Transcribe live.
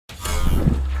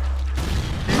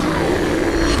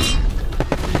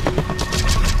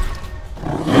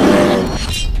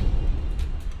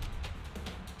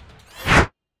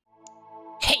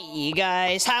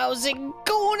guys, how's it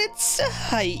going? It's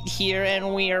Zahait here,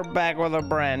 and we are back with a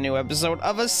brand new episode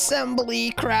of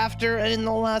Assembly Crafter. And in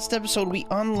the last episode, we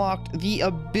unlocked the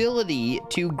ability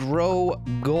to grow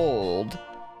gold.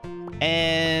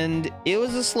 And it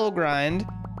was a slow grind,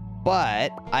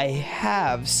 but I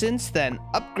have since then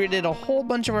upgraded a whole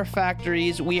bunch of our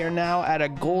factories. We are now at a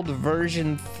gold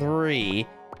version 3.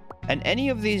 And any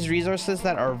of these resources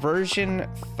that are version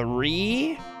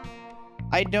 3,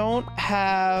 I don't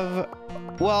have...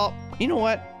 Well, you know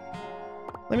what?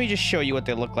 Let me just show you what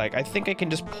they look like. I think I can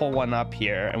just pull one up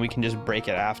here and we can just break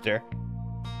it after.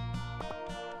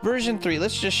 Version 3,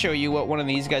 let's just show you what one of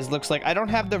these guys looks like. I don't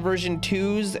have the version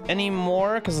 2s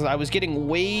anymore because I was getting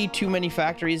way too many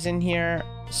factories in here.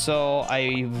 So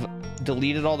I've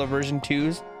deleted all the version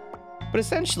 2s. But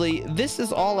essentially, this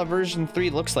is all a version 3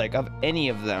 looks like of any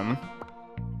of them.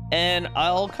 And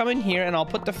I'll come in here and I'll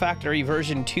put the factory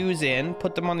version 2s in,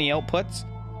 put them on the outputs.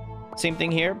 Same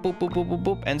thing here, boop, boop, boop, boop,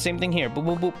 boop, and same thing here, boop,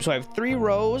 boop, boop. So I have 3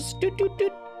 rows, doot, doot,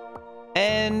 doot.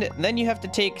 And then you have to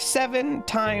take 7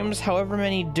 times however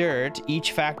many dirt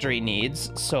each factory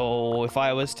needs. So if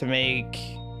I was to make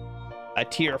a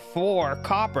tier 4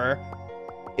 copper,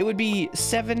 it would be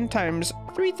 7 times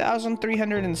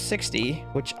 3,360,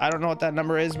 which I don't know what that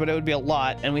number is, but it would be a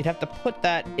lot. And we'd have to put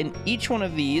that in each one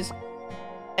of these.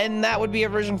 And that would be a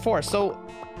version 4. So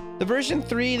the version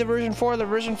 3, the version 4, the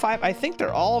version 5, I think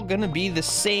they're all going to be the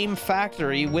same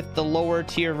factory with the lower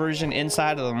tier version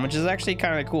inside of them, which is actually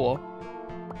kind of cool.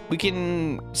 We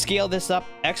can scale this up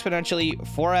exponentially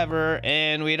forever,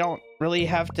 and we don't really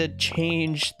have to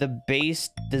change the base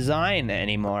design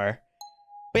anymore.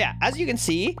 But yeah, as you can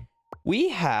see, we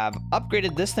have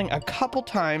upgraded this thing a couple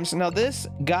times. Now this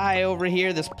guy over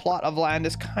here, this plot of land,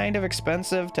 is kind of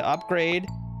expensive to upgrade.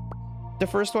 The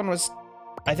first one was,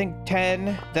 I think,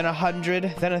 10, then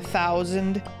 100, then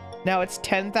 1,000. Now it's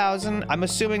 10,000. I'm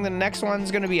assuming the next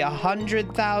one's going to be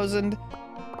 100,000.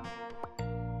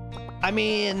 I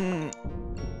mean,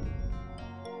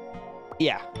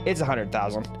 yeah, it's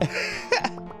 100,000.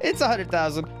 It's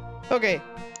 100,000. Okay,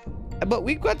 but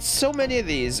we've got so many of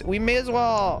these. We may as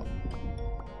well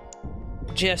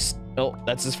just... Oh,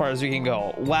 that's as far as we can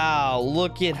go. Wow,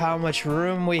 look at how much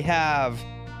room we have.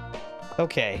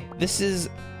 Okay, this is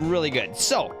really good.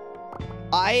 So,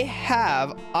 I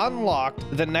have unlocked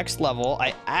the next level.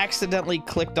 I accidentally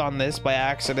clicked on this by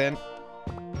accident.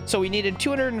 So we needed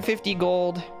 250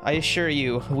 gold. I assure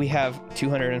you, we have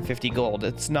 250 gold.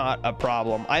 It's not a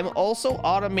problem. I'm also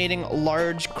automating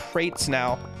large crates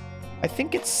now. I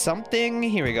think it's something...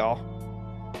 Here we go.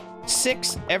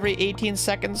 6 every 18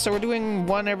 seconds. So we're doing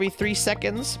 1 every 3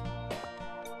 seconds,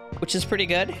 which is pretty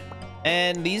good.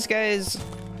 And these guys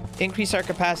increase our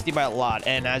capacity by a lot.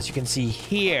 And as you can see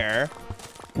here,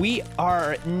 we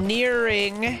are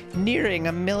nearing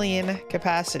a million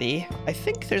capacity. I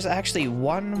think there's actually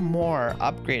one more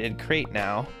upgraded crate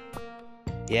now.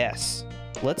 Yes.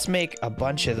 Let's make a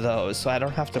bunch of those so I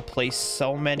don't have to place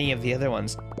so many of the other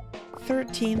ones.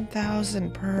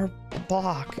 13,000 per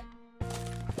block.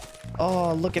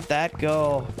 Oh, look at that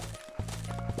go.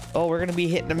 Oh, we're gonna be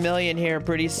hitting a million here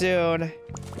pretty soon.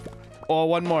 Oh,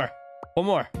 one more. One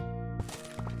more.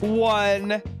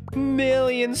 1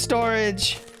 million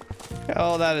storage.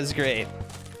 Oh, that is great.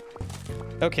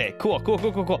 Okay, cool, cool,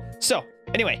 cool, cool, cool. So,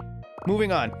 anyway,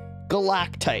 moving on.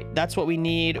 Galactite. That's what we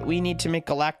need. We need to make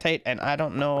galactite, and I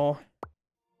don't know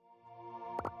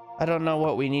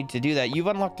what we need to do that. You've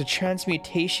unlocked the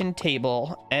transmutation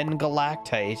table and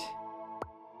galactite.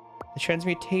 The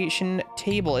transmutation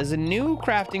table is a new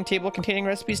crafting table containing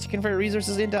recipes to convert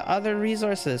resources into other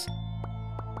resources.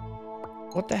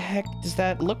 What the heck does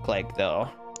that look like, though?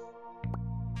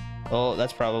 Oh,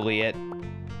 that's probably it.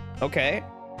 Okay.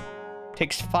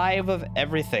 Takes 5 of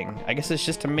everything. I guess it's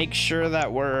just to make sure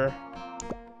that we're...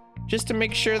 Just to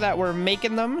make sure that we're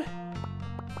making them.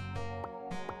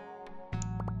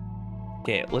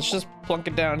 Okay, let's just plunk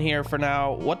it down here for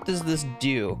now. What does this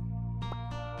do?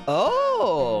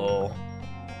 Oh!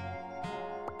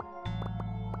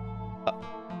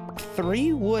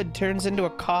 3 wood turns into a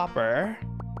copper.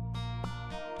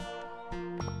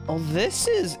 Oh, this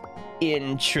is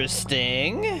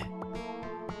interesting.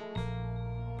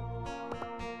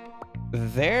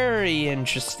 Very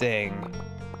interesting.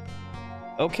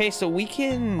 Okay, so we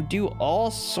can do all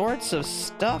sorts of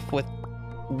stuff with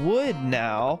wood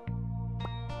now.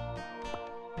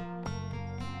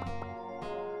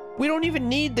 We don't even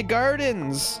need the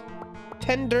gardens.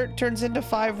 10 dirt turns into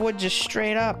 5 wood just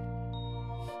straight up.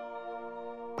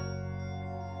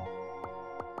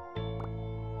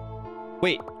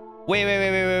 Wait. Wait.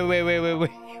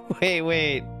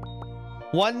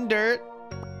 1 dirt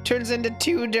turns into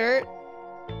 2 dirt.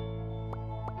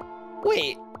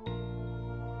 Wait.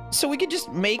 So we could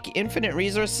just make infinite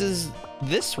resources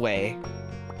this way.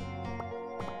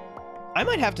 I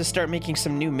might have to start making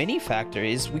some new mini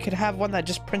factories. We could have one that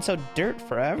just prints out dirt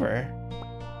forever.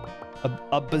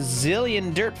 A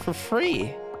bazillion dirt for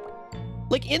free.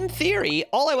 Like, in theory,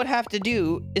 all I would have to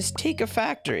do is take a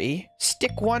factory,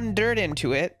 stick 1 dirt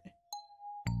into it,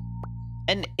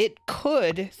 and it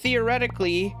could,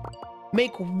 theoretically,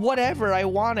 make whatever I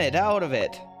wanted out of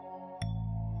it.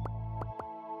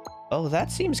 Oh,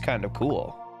 that seems kind of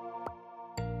cool.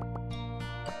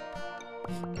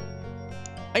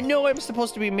 I know I'm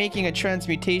supposed to be making a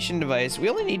transmutation device. We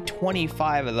only need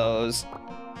 25 of those.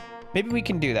 Maybe we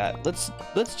can do that.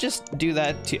 Let's just do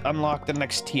that to unlock the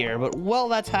next tier. But while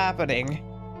that's happening,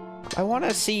 I want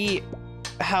to see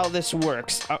how this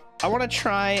works. I want to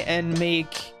try and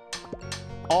make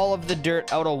all of the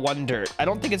dirt out of 1 dirt. I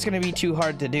don't think it's going to be too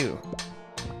hard to do.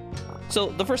 So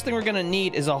the first thing we're going to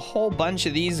need is a whole bunch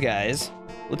of these guys.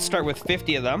 Let's start with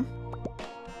 50 of them.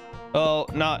 Oh,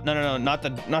 no, not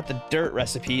the dirt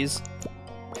recipes.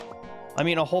 I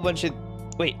mean a whole bunch of...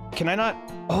 Wait, can I not...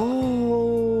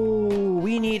 Oh,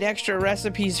 we need extra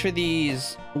recipes for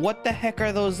these. What the heck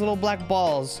are those little black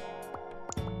balls?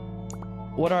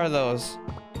 What are those?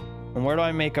 And where do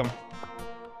I make them?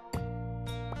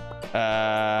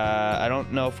 I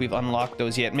don't know if we've unlocked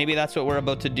those yet. Maybe that's what we're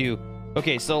about to do.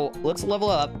 Okay, so let's level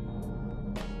up.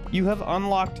 You have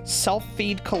unlocked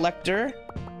self-feed collector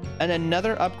and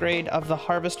another upgrade of the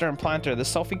harvester and planter. The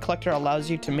self-feed collector allows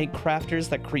you to make crafters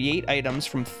that create items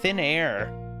from thin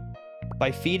air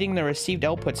by feeding the received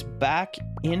outputs back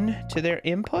into their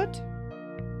input?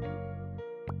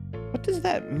 What does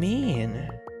that mean?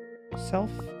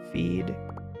 Self-feed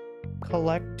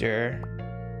collector.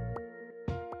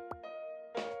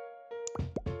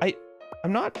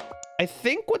 I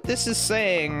think what this is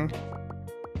saying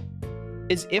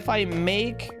is if I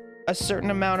make a certain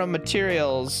amount of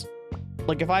materials,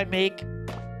 like if I make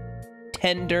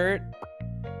 10 dirt,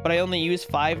 but I only use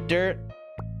 5 dirt,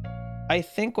 I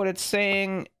think what it's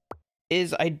saying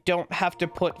is I don't have to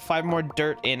put 5 more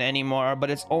dirt in anymore,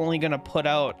 but it's only gonna put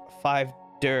out 5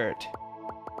 dirt.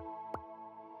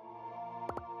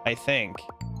 I think.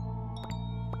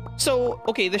 So,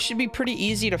 okay, this should be pretty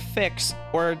easy to fix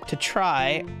or to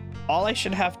try. All I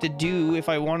should have to do if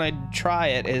I want to try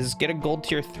it is get a gold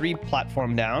tier 3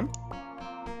 platform down.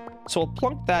 So I'll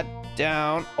plunk that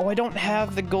down. Oh, I don't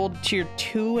have the gold tier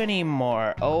 2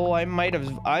 anymore. Oh, I might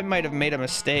have made a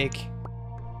mistake.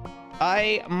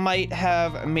 I might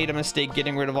have made a mistake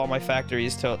getting rid of all my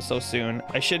factories so soon.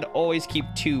 I should always keep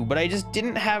 2, but I just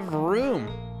didn't have room.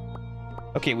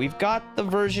 Okay, we've got the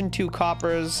version 2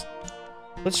 coppers.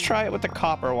 Let's try it with the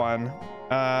copper one.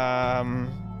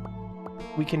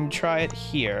 We can try it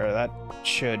here. That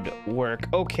should work.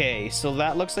 Okay, so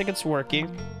that looks like it's working.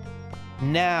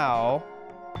 Now,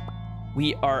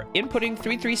 we are inputting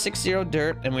 3360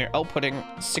 dirt, and we're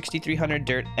outputting 6300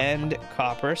 dirt and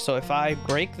copper. So if I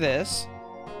break this,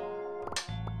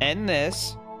 and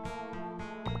this,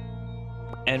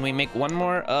 and we make 1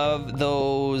 more of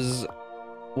those,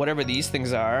 whatever these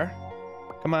things are.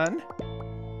 Come on.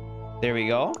 There we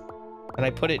go. And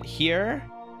I put it here.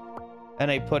 And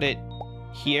I put it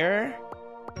here.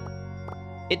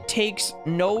 It takes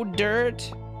no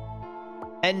dirt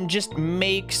and just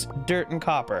makes dirt and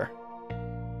copper.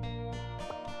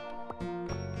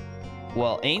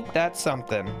 Well, ain't that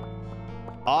something?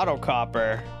 Auto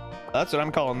copper. That's what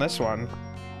I'm calling this one.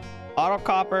 Auto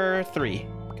copper 3,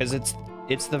 because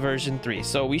it's the version 3.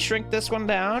 So we shrink this one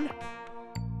down.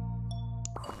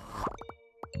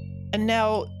 And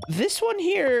now this one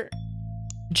here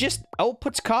just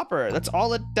outputs copper. That's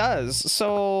all it does.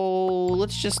 So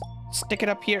let's just stick it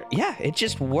up here. Yeah, it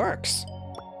just works.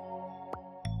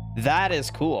 That is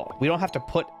cool. We don't have to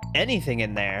put anything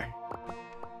in there.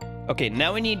 Okay,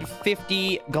 now we need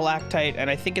 50 galactite, and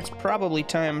I think it's probably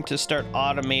time to start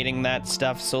automating that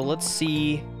stuff. So let's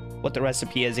see what the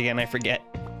recipe is again. I forget.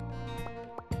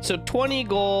 So 20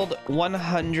 gold,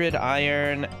 100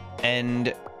 iron,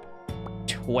 and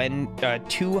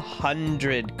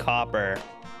 200 copper.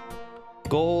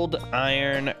 Gold,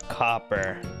 iron,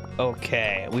 copper.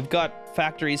 Okay, we've got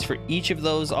factories for each of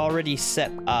those already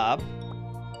set up.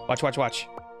 Watch, watch, watch.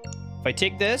 If I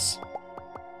take this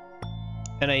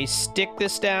and I stick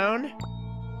this down,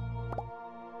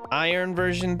 iron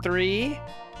version 3,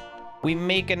 we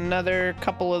make another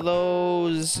couple of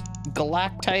those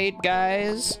galactite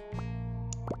guys,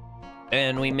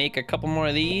 and we make a couple more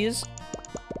of these.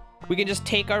 We can just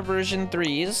take our version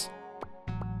 3s.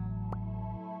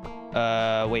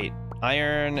 Wait.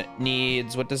 Iron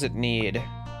needs... What does it need?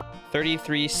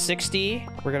 3360.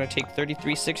 We're gonna take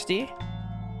 3360.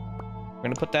 We're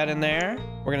gonna put that in there.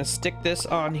 We're gonna stick this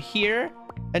on here.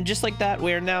 And just like that,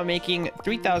 we are now making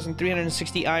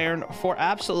 3,360 iron for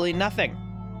absolutely nothing.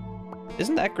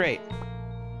 Isn't that great?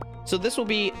 So this will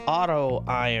be auto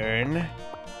iron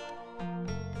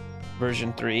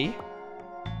version 3.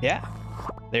 Yeah,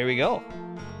 there we go.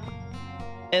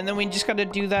 And then we just gotta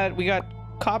do that. We got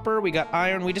copper, we got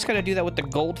iron. We just gotta do that with the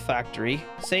gold factory.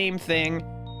 Same thing.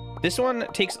 This one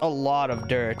takes a lot of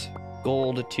dirt.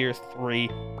 Gold tier 3.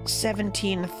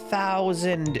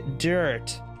 17,000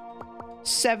 dirt.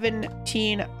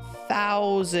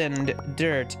 17,000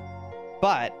 dirt.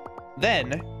 But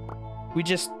then we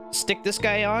just stick this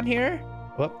guy on here.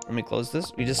 Whoop, let me close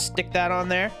this. We just stick that on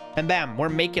there and bam, we're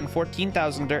making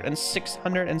 14,000 dirt and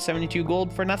 672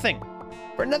 gold for nothing.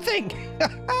 For nothing.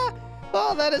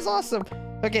 Oh, that is awesome.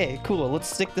 Okay, cool. Let's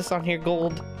stick this on here.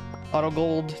 Gold, auto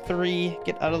gold 3.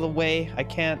 Get out of the way. I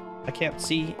can't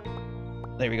see.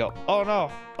 There we go. Oh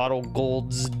no, auto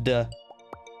golds.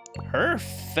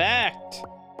 Perfect.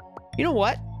 You know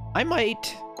what? I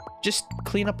might just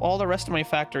clean up all the rest of my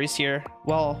factories here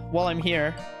while I'm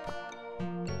here.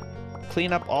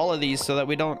 Clean up all of these so that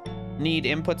we don't need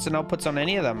inputs and outputs on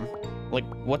any of them. Like,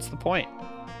 what's the point?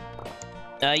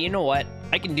 You know what?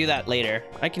 I can do that later.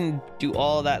 I can do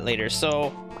all of that later.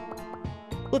 So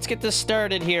let's get this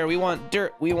started here. We want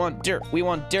dirt. We want dirt. We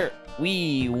want dirt.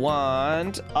 We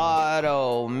want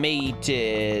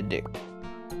automated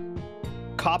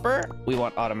copper. We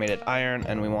want automated iron,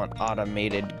 and we want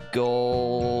automated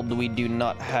gold. We do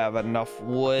not have enough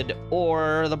wood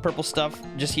or the purple stuff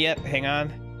just yet. Hang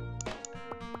on.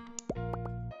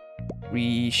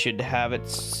 We should have it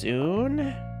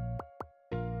soon.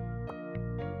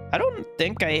 I don't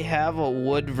think I have a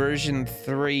wood version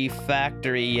 3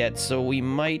 factory yet, so we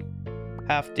might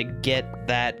have to get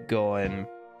that going.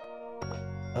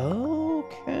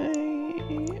 Okay.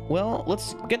 Well,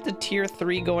 let's get the tier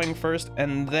 3 going first,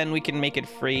 and then we can make it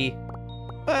free.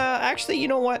 Actually, you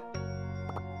know what?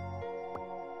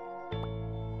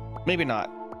 Maybe not.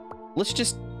 Let's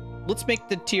make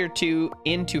the tier 2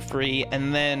 into free,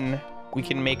 and then we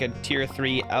can make a tier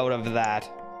 3 out of that.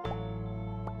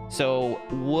 So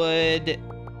wood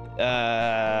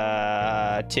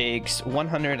takes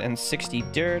 160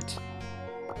 dirt.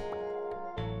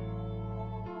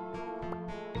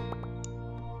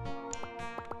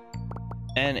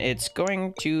 And it's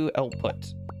going to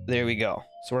output. There we go.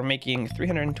 So we're making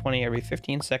 320 every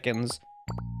 15 seconds.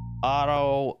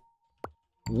 Auto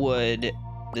wood.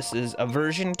 This is a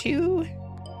version 2.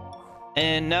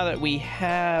 And now that we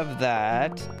have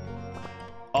that,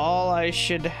 all I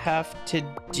should have to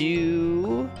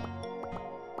do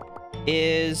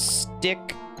is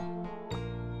stick...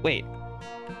 Wait.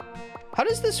 How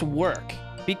does this work?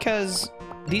 Because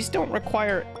these don't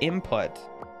require input.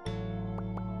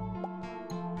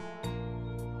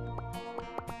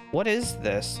 What is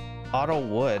this? Auto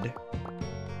wood.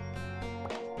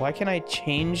 Why can't I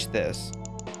change this?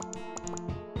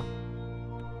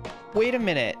 Wait a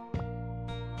minute.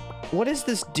 What is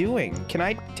this doing? Can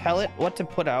I tell it what to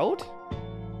put out?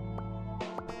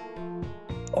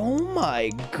 Oh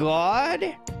my god.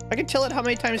 I can tell it how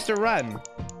many times to run.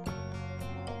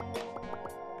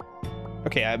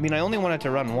 Okay, I mean, I only want it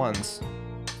to run once.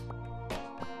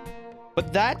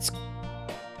 But that's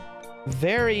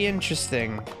very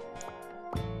interesting.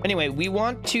 Anyway, we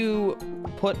want to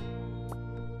put...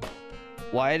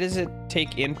 Why does it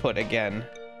take input again?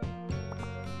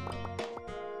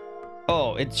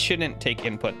 Oh, it shouldn't take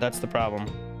input. That's the problem.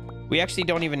 We actually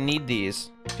don't even need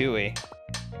these, do we?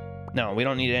 No, we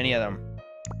don't need any of them.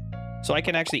 So I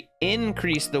can actually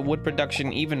increase the wood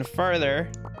production even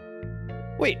further.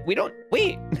 Wait, we don't...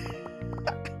 Wait!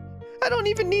 I don't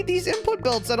even need these input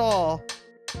belts at all.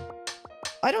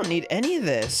 I don't need any of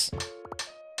this.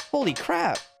 Holy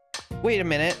crap. Wait a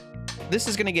minute. This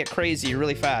is gonna get crazy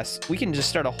really fast. We can just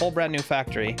start a whole brand new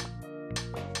factory.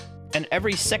 And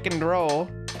every second row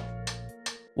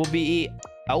will be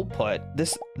output.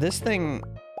 This thing...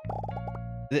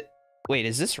 Wait,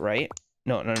 is this right?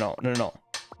 No.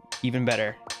 Even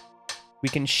better. We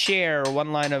can share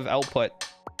one line of output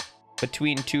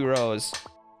between 2 rows.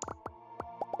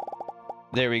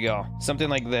 There we go. Something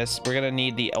like this. We're gonna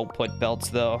need the output belts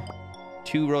though.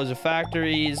 2 rows of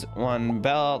factories, 1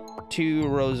 belt, 2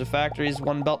 rows of factories,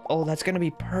 1 belt. Oh, that's gonna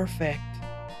be perfect.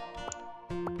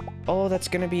 Oh, that's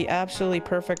gonna be absolutely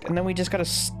perfect. And then we just gotta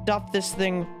stuff this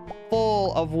thing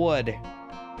full of wood.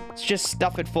 Let's just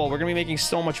stuff it full. We're gonna be making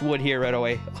so much wood here right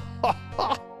away.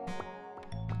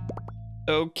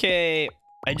 Okay,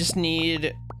 I just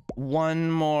need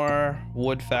 1 more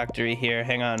wood factory here.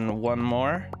 Hang on, 1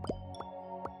 more.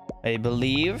 I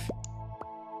believe.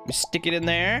 We stick it in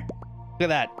there. Look at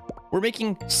that. We're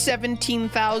making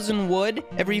 17,000 wood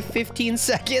every 15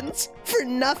 seconds for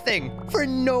nothing, for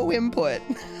no input.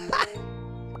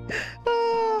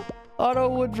 Auto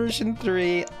wood version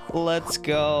 3. Let's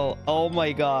go. Oh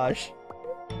my gosh.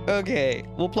 Okay,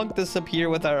 we'll plunk this up here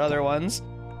with our other ones.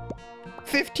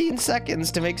 15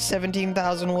 seconds to make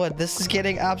 17,000 wood. This is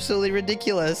getting absolutely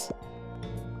ridiculous.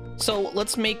 So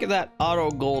let's make that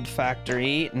auto gold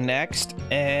factory next.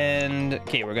 And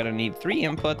okay, we're gonna need 3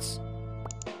 inputs.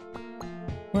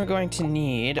 We're going to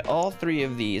need all 3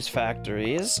 of these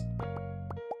factories.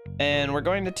 And we're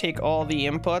going to take all the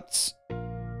inputs,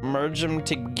 merge them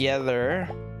together,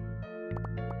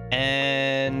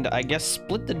 and I guess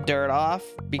split the dirt off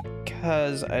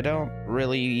because I don't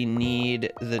really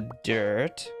need the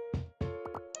dirt.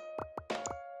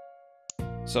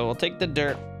 So we'll take the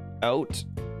dirt out.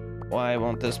 Why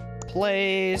won't this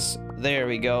place? There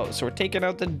we go. So we're taking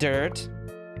out the dirt.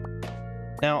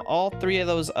 Now all 3 of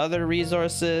those other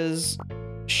resources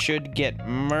should get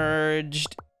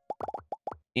merged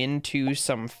into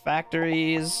some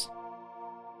factories.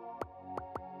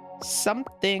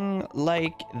 Something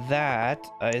like that,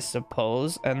 I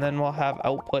suppose. And then we'll have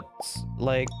outputs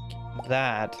like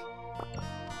that.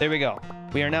 There we go.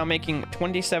 We are now making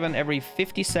 27 every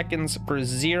 50 seconds for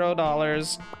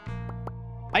 $0.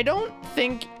 I don't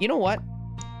think... You know what?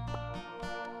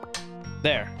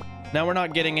 There. Now we're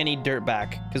not getting any dirt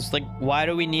back. Because, like, why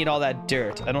do we need all that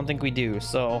dirt? I don't think we do,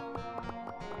 so...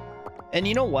 And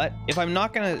you know what? If I'm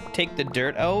not gonna take the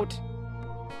dirt out,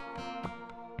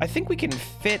 I think we can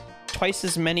fit twice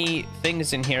as many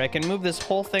things in here. I can move this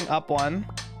whole thing up one.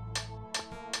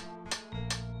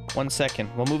 1 second.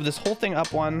 We'll move this whole thing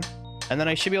up one, and then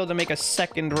I should be able to make a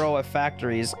second row of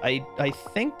factories. I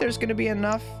think there's gonna be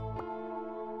enough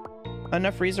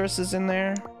resources in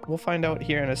there. We'll find out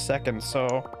here in a second.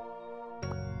 So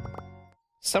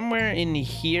somewhere in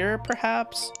here,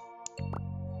 perhaps.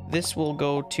 This will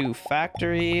go to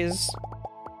factories.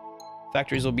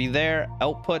 Factories will be there.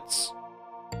 Outputs.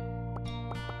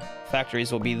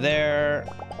 Factories will be there.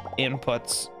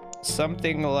 Inputs.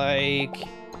 Something like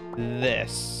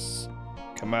this.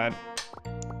 Come on.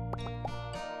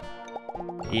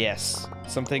 Yes.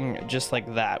 Something just like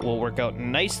that will work out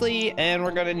nicely. And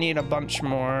we're gonna need a bunch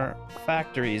more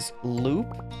factories.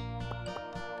 Loop.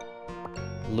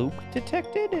 Loop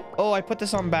detected? Oh, I put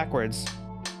this on backwards.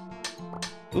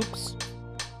 Oops.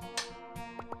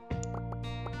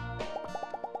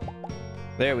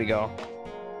 There we go.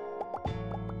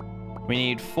 We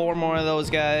need 4 more of those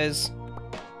guys.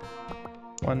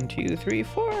 1, 2, 3,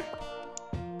 4.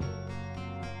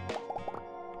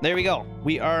 There we go.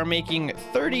 We are making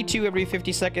 32 every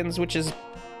 50 seconds, which is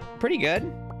pretty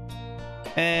good.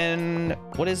 And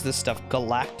what is this stuff?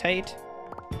 Galactite?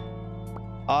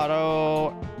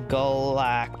 Auto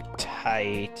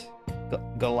galactite.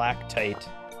 Galactite.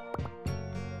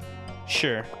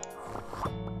 Sure.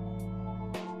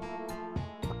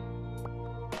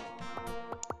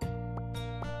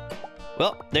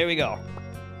 Well, there we go.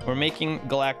 We're making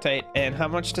galactite, and how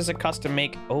much does it cost to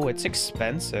make? Oh, it's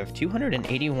expensive.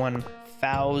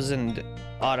 281,000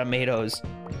 automatos.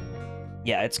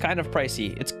 Yeah, it's kind of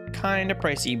pricey. It's kind of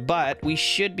pricey, but we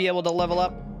should be able to level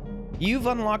up. You've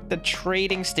unlocked the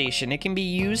trading station. It can be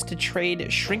used to trade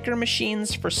shrinker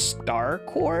machines for star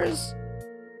cores.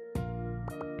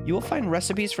 You will find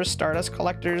recipes for stardust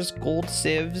collectors, gold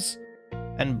sieves,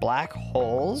 and black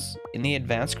holes in the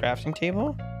advanced crafting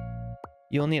table.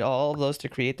 You'll need all of those to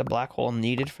create the black hole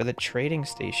needed for the trading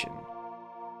station.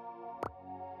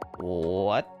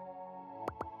 What?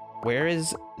 Where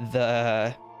is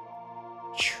the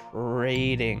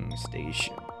trading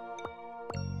station?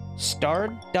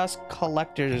 Stardust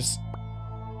collectors.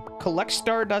 Collect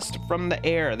stardust from the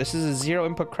air. This is a 0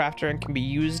 input crafter and can be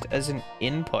used as an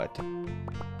input.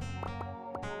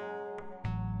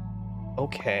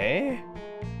 Okay.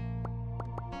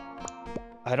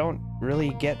 I don't really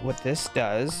get what this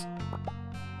does.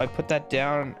 If I put that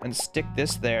down and stick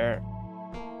this there,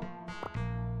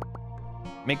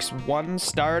 makes 1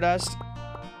 stardust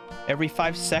every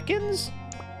 5 seconds?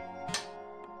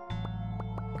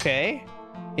 Okay.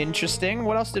 Interesting.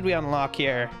 What else did we unlock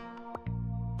here?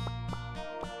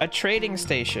 A trading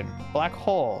station. Black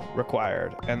hole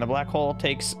required. And the black hole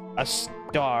takes a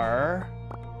star.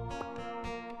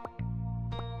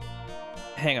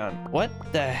 Hang on. What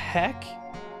the heck?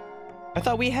 I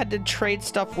thought we had to trade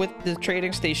stuff with the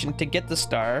trading station to get the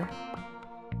star.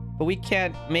 But we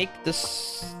can't make the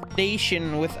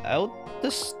station without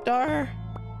the star?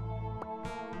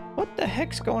 What the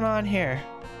heck's going on here?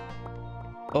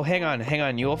 Oh, hang on, hang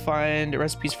on. You will find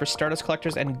recipes for Stardust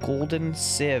collectors and golden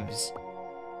sieves.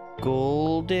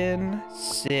 Golden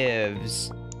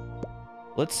sieves.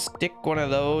 Let's stick one of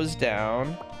those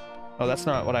down. Oh, that's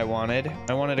not what I wanted.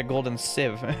 I wanted a golden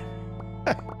sieve.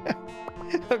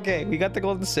 Okay, we got the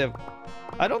golden sieve.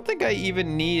 I don't think I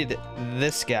even need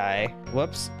this guy.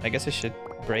 Whoops. I guess I should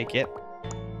break it.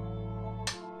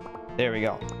 There we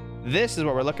go. This is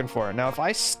what we're looking for. Now, if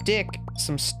I stick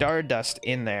some Stardust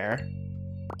in there...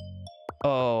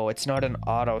 Oh, it's not an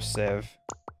auto sieve.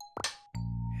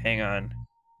 Hang on.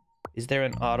 Is there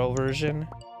an auto version?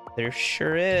 There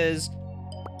sure is.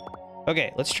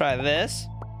 Okay, let's try this.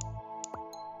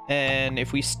 And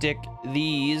if we stick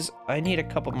these... I need a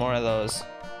couple more of those.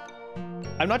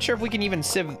 I'm not sure if we can even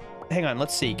sieve... Hang on,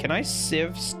 let's see. Can I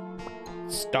sieve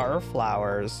star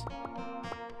flowers?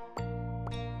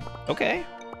 Okay.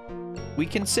 We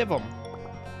can sieve them.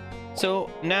 So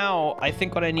now I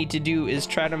think what I need to do is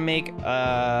try to make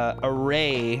an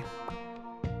array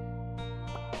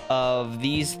of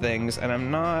these things, and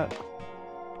I'm not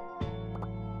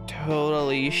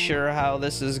totally sure how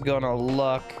this is gonna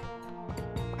look.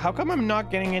 How come I'm not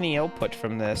getting any output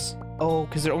from this? Oh,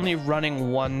 because they're only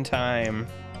running one time.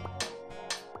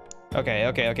 Okay.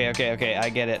 I get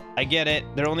it. I get it.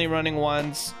 They're only running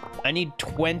once. I need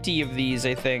 20 of these,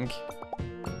 I think.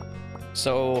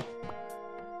 So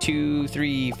 2,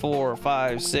 3, 4,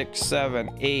 5, 6, 7,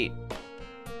 8.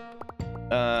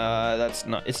 That's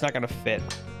not, it's not gonna fit.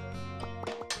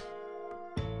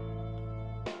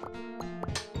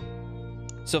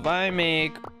 So if I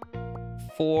make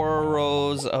 4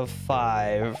 rows of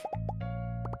 5,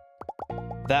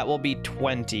 that will be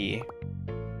 20.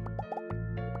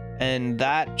 And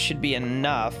that should be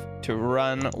enough to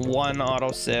run one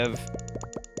autosieve.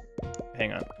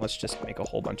 Hang on, let's just make a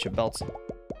whole bunch of belts.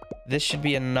 This should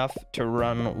be enough to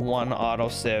run one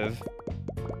autosieve,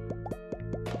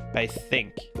 I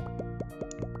think.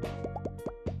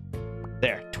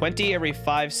 There, 20 every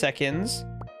 5 seconds.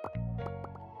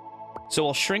 So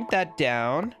we'll shrink that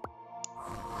down.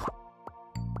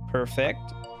 Perfect.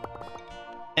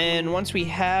 And once we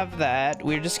have that,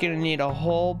 we're just gonna need a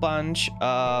whole bunch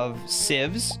of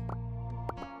sieves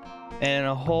and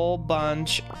a whole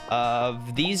bunch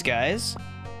of these guys.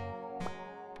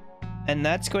 And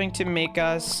that's going to make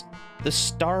us the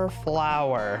star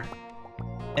flower.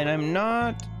 And I'm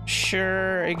not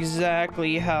sure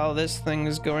exactly how this thing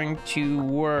is going to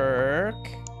work.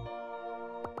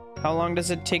 How long does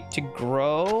it take to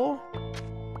grow?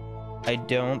 I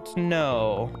don't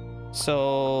know.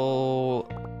 So...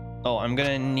 Oh, I'm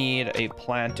gonna need a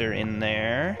planter in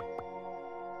there.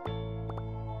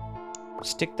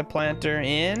 Stick the planter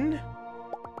in.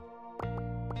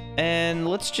 And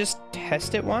let's just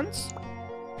test it once.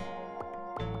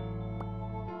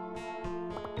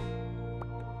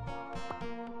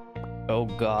 Oh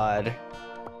god.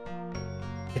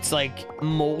 It's like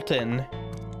molten.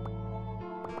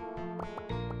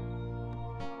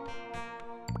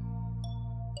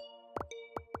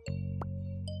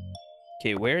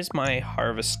 Okay, where's my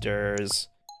harvesters?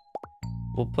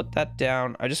 We'll put that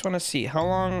down. I just want to see how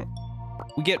long...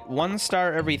 We get 1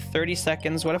 star every 30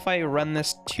 seconds. What if I run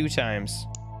this 2 times?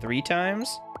 3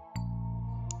 times?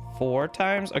 4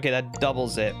 times? Okay, that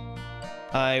doubles it.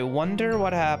 I wonder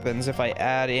what happens if I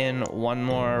add in 1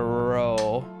 more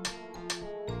row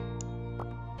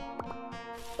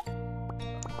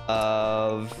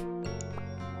of...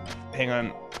 Hang on.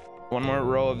 1 more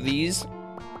row of these.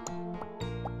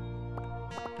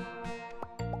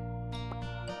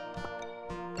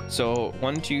 So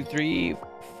 1, 2, 3,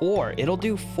 4. It'll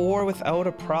do 4 without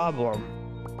a problem.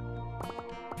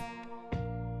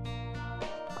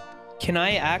 Can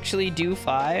I actually do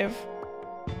 5?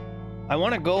 I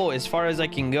want to go as far as I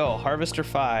can go. Harvester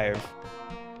 5.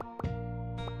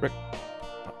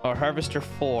 Or Harvester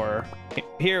 4.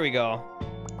 Here we go.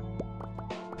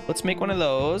 Let's make one of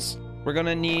those. We're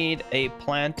gonna need a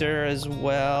planter as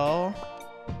well.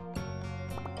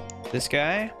 This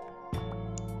guy.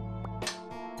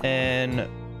 And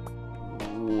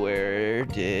where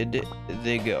did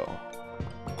they go?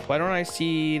 Why don't I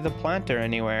see the planter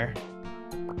anywhere?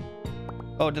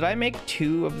 Oh, did I make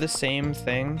 2 of the same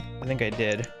thing? I think I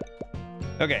did.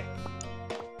 Okay.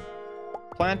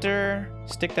 Planter,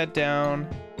 stick that down.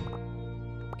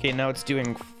 Okay, now it's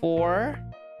doing 4.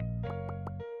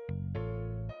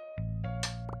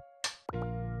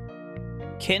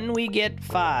 Can we get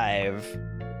 5?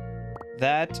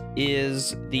 That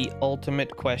is the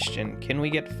ultimate question. Can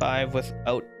we get 5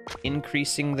 without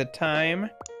increasing the time?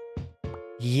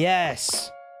 Yes.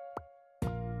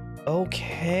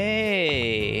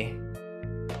 Okay.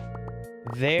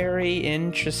 Very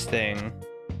interesting.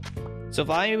 So if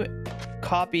I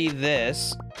copy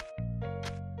this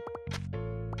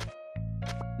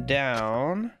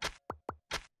down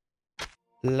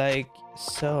like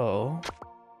so,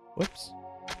 whoops,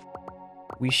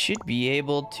 we should be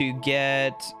able to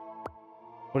get,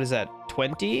 what is that,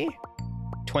 20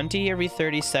 every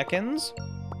 30 seconds.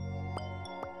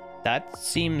 That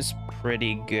seems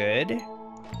pretty good.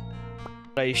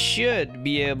 I should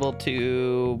be able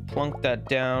to plunk that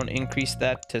down, increase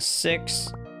that to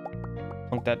 6.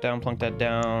 Plunk that down, plunk that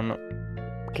down,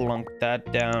 plunk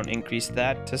that down, increase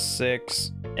that to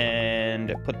 6,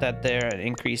 and put that there and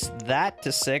increase that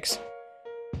to 6.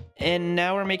 And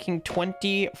now we're making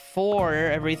 24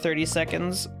 every 30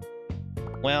 seconds.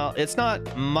 Well, it's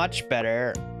not much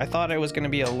better. I thought it was going to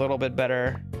be a little bit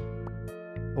better.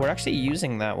 We're actually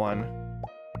using that one.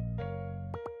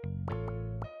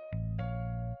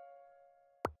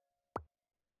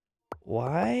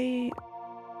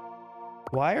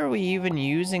 Why are we even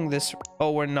using this?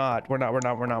 Oh, we're not.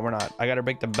 I gotta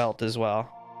break the belt as well.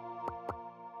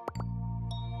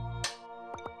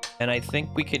 And I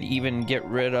think we could even get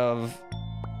rid of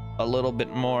a little bit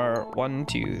more. 1,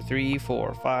 2, 3,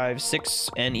 4, 5, 6,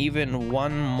 and even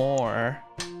one more.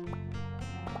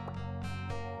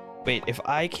 Wait, if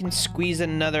I can squeeze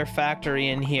another factory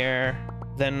in here,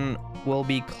 then we'll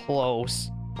be close.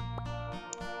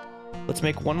 Let's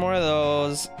make one more of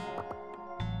those.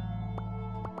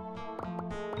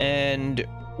 And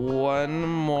one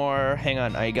more. Hang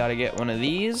on, I gotta get one of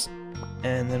these.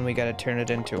 And then we gotta turn it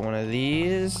into one of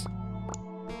these.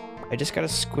 I just gotta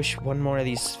squish one more of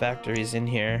these factories in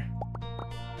here.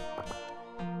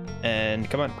 And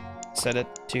come on, set it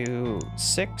to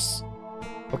 6.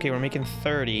 Okay, we're making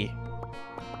 30.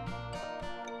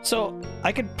 So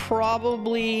I could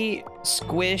probably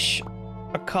squish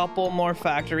a couple more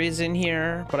factories in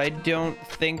here, but I don't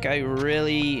think I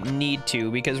really need to,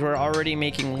 because we're already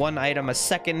making one item a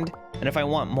second, and if I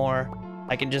want more,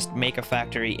 I can just make a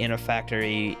factory in a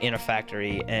factory in a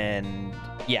factory, and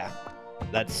yeah,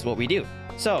 that's what we do.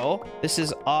 So this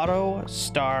is auto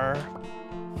star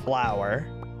flower,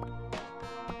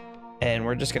 and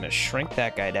we're just gonna shrink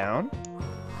that guy down.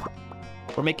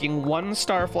 We're making 1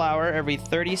 star flower every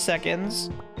 30 seconds,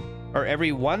 or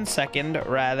every 1 second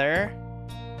rather.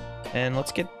 And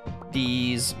let's get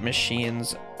these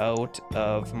machines out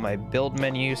of my build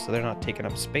menu so they're not taking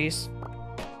up space.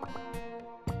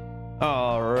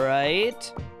 All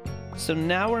right. So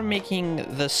now we're making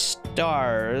the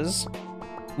stars.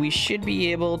 We should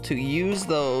be able to use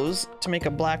those to make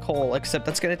a black hole, except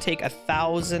that's going to take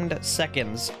 1,000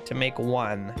 seconds to make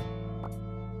one.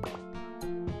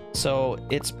 So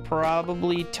it's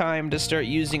probably time to start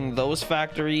using those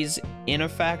factories in a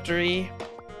factory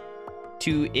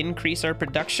to increase our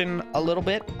production a little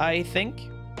bit, I think.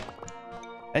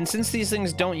 And since these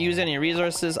things don't use any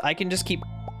resources, I can just keep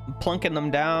plunking them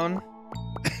down.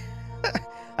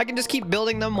 I can just keep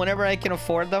building them whenever I can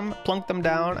afford them, plunk them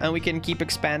down, and we can keep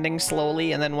expanding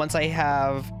slowly. And then once I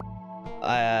have,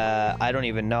 I don't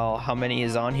even know how many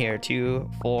is on here. 2,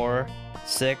 4,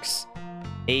 6,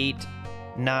 8,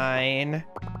 9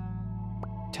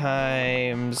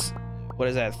 times, what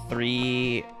is that?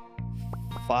 3,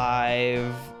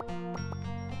 5,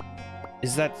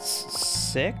 is that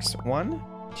 6? 1,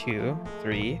 2,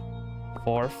 3,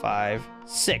 4, 5,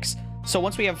 6. So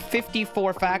once we have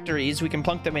 54 factories, we can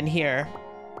plunk them in here,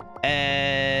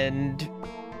 and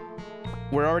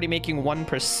we're already making 1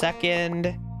 per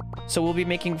second, so we'll be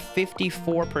making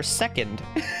 54 per second.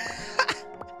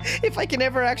 If I can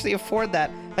ever actually afford that.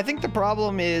 I think the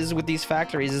problem is with these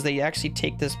factories is they actually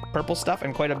take this purple stuff,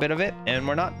 and quite a bit of it, and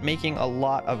we're not making a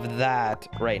lot of that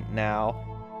right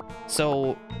now.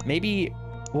 So maybe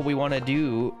what we want to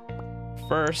do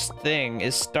first thing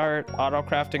is start auto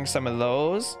crafting some of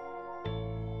those.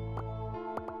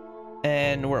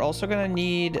 And we're also gonna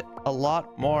need a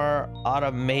lot more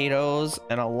automatos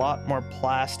and a lot more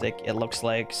plastic, it looks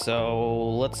like. So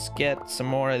let's get some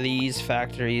more of these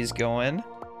factories going.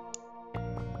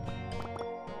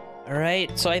 All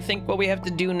right, so I think what we have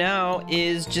to do now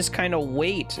is just kind of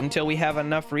wait until we have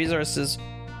enough resources.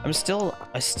 I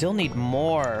still need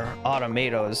more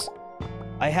automatos.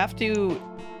 I have to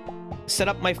set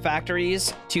up my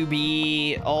factories to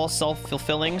be all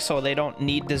self-fulfilling so they don't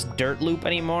need this dirt loop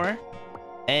anymore,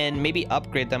 and maybe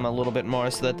upgrade them a little bit more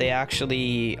so that they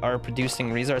actually are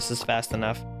producing resources fast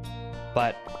enough.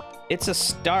 But it's a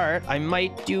start. I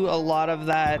might do a lot of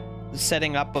that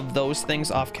setting up of those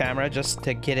things off camera just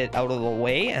to get it out of the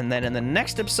way, and then in the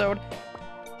next episode,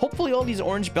 hopefully all these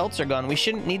orange belts are gone. We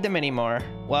shouldn't need them anymore.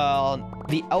 Well,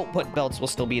 the output belts will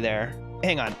still be there.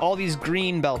 Hang on, all these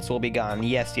green belts will be gone.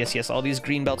 Yes, all these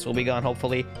green belts will be gone,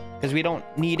 hopefully. because we don't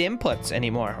need inputs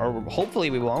anymore, or hopefully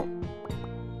we won't.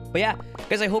 But yeah,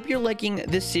 guys, I hope you're liking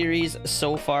this series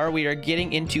so far. We are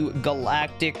getting into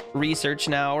galactic research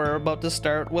now. We're about to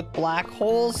start with black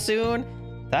holes soon.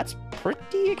 That's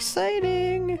pretty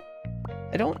exciting.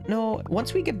 I don't know.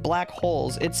 Once we get black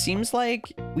holes, it seems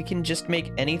like we can just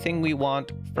make anything we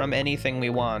want from anything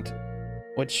we want,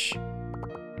 which,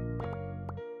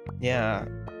 yeah,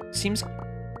 seems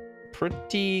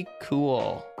pretty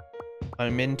cool.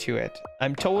 I'm into it.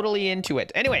 I'm totally into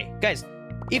it. Anyway, guys,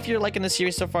 if you're liking the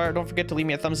series so far, don't forget to leave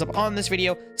me a thumbs up on this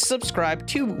video, subscribe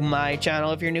to my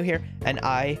channel if you're new here, and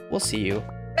I will see you